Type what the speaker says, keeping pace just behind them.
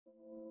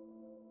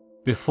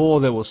Before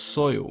there was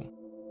soil,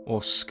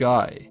 or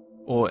sky,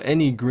 or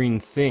any green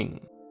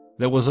thing,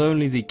 there was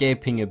only the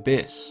gaping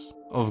abyss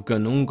of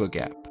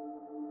Ginnungagap.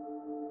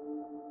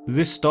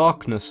 This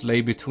darkness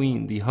lay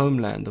between the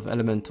homeland of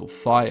elemental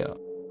fire,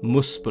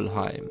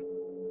 Muspelheim,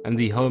 and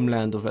the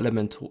homeland of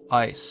elemental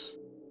ice,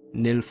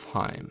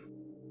 Niflheim.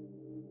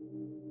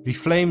 The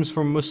flames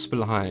from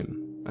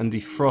Muspelheim and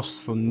the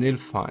frost from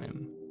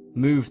Niflheim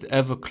moved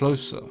ever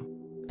closer,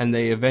 and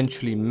they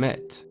eventually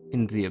met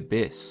in the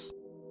abyss.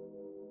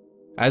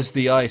 As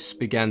the ice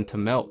began to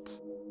melt,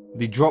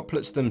 the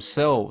droplets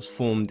themselves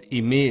formed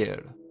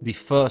Ymir, the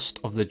first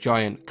of the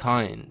giant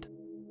kind.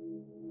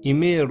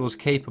 Ymir was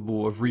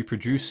capable of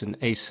reproducing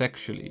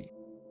asexually,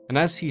 and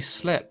as he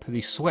slept,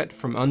 the sweat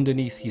from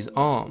underneath his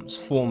arms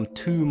formed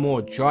two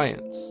more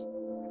giants.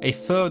 A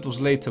third was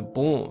later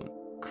born,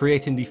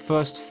 creating the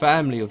first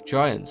family of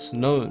giants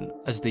known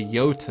as the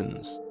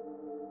Jotuns.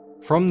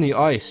 From the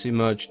ice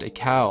emerged a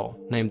cow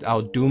named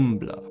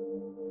Audumbla.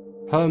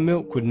 Her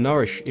milk would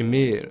nourish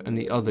Ymir and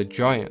the other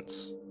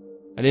giants,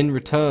 and in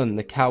return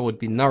the cow would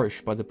be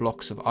nourished by the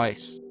blocks of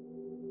ice.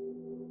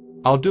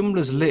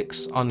 Audumla's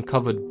licks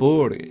uncovered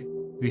Bori,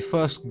 the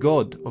first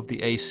god of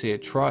the Aesir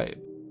tribe.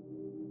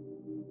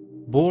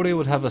 Bori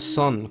would have a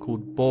son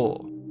called Bor,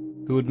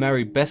 who would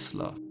marry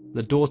Besla,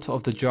 the daughter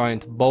of the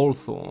giant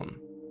Bolthorn.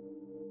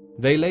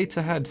 They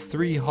later had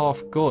three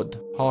half-god,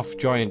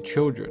 half-giant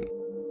children.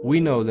 We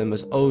know them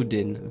as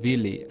Odin,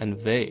 Vili, and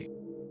Ve.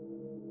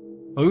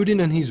 Odin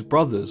and his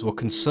brothers were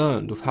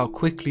concerned with how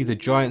quickly the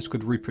giants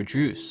could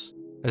reproduce,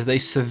 as they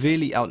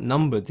severely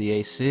outnumbered the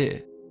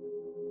Aesir.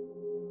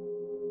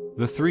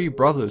 The three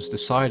brothers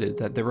decided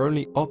that their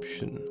only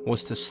option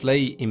was to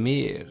slay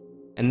Ymir,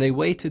 and they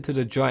waited till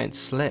the giants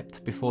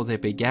slept before they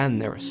began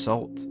their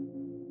assault.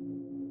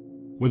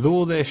 With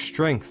all their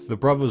strength, the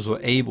brothers were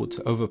able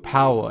to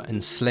overpower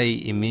and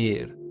slay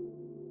Ymir.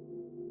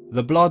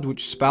 The blood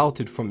which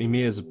spouted from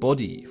Ymir's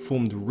body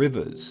formed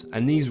rivers,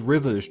 and these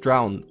rivers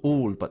drowned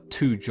all but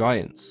two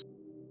giants.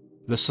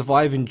 The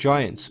surviving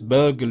giants,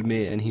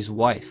 Bergelmir and his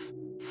wife,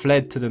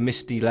 fled to the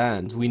misty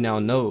lands we now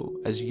know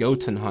as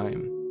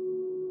Jotunheim.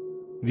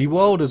 The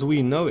world as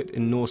we know it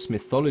in Norse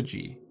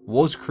mythology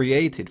was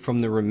created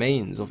from the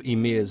remains of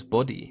Ymir's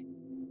body.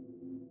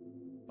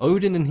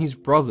 Odin and his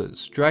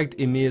brothers dragged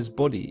Ymir's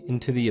body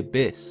into the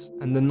abyss,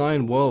 and the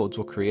 9 worlds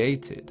were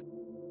created.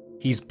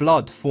 His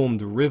blood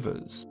formed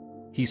rivers,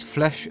 his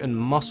flesh and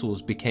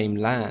muscles became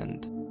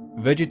land,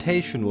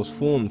 vegetation was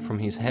formed from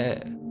his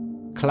hair,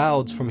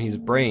 clouds from his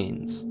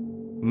brains,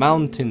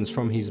 mountains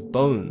from his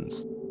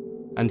bones,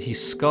 and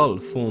his skull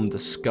formed the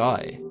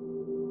sky.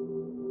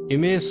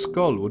 Ymir's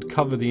skull would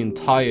cover the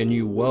entire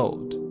new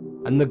world,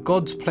 and the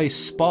gods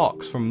placed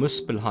sparks from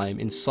Muspelheim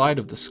inside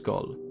of the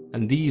skull,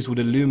 and these would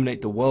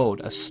illuminate the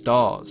world as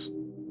stars.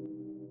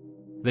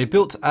 They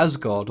built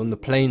Asgard on the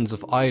plains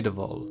of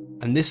Idavol,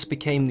 and this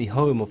became the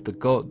home of the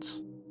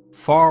gods,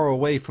 far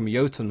away from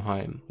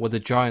Jotunheim where the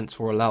giants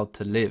were allowed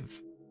to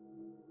live.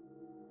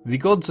 The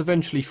gods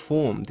eventually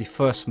formed the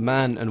first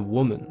man and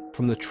woman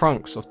from the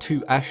trunks of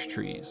 2 ash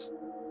trees.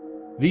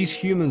 These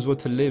humans were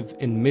to live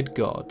in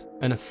Midgard,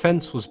 and a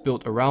fence was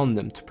built around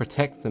them to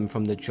protect them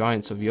from the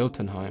giants of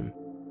Jotunheim.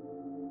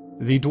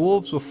 The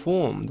dwarves were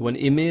formed when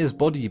Ymir's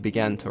body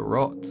began to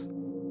rot.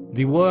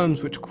 The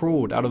worms which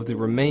crawled out of the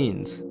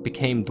remains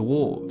became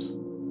dwarves.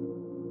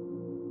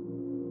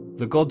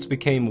 The gods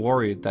became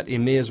worried that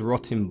Ymir's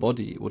rotting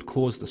body would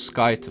cause the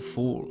sky to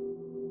fall.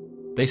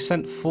 They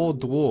sent 4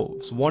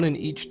 dwarves, 1 in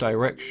each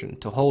direction,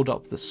 to hold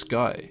up the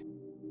sky.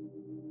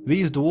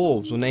 These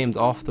dwarves were named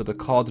after the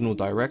cardinal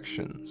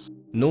directions: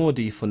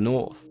 Nordi for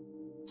north,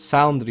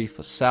 Soundri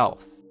for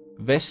south,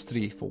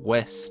 Vestri for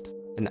west,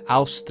 and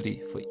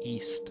Austri for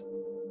east.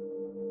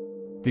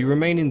 The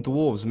remaining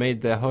dwarves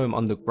made their home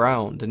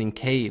underground and in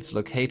caves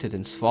located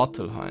in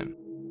Svartalheim.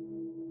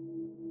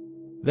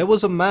 There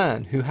was a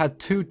man who had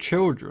 2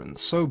 children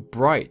so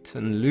bright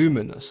and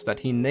luminous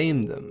that he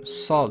named them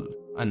Sul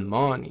and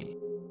Mani.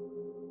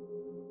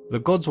 The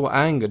gods were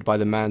angered by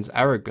the man's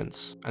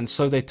arrogance, and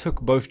so they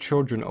took both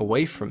children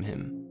away from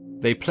him.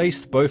 They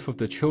placed both of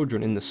the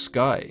children in the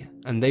sky,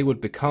 and they would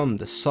become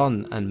the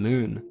sun and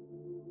moon.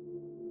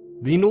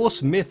 The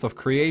Norse myth of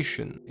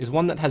creation is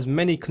one that has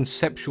many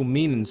conceptual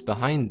meanings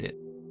behind it,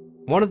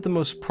 one of the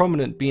most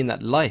prominent being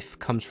that life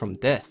comes from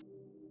death.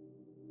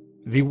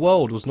 The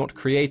world was not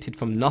created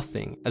from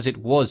nothing as it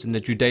was in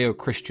the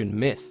Judeo-Christian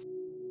myth.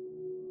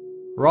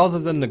 Rather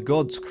than the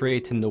gods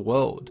creating the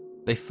world,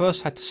 they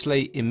first had to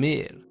slay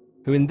Ymir,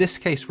 who in this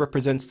case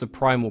represents the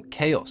primal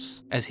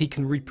chaos, as he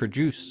can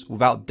reproduce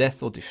without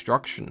death or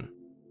destruction.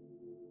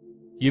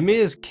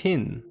 Ymir's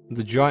kin,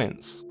 the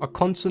giants, are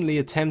constantly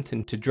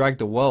attempting to drag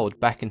the world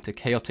back into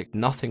chaotic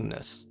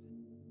nothingness,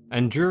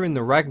 and during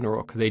the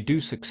Ragnarok they do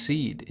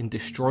succeed in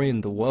destroying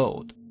the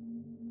world.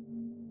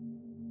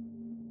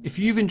 If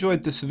you've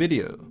enjoyed this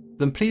video,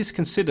 then please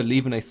consider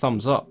leaving a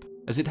thumbs up,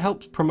 as it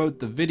helps promote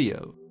the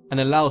video and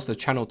allows the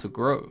channel to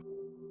grow.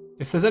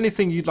 If there's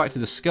anything you'd like to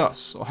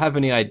discuss or have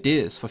any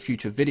ideas for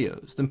future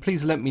videos, then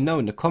please let me know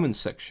in the comments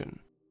section.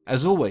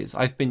 As always,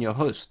 I've been your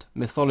host,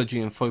 Mythology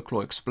and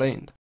Folklore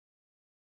Explained.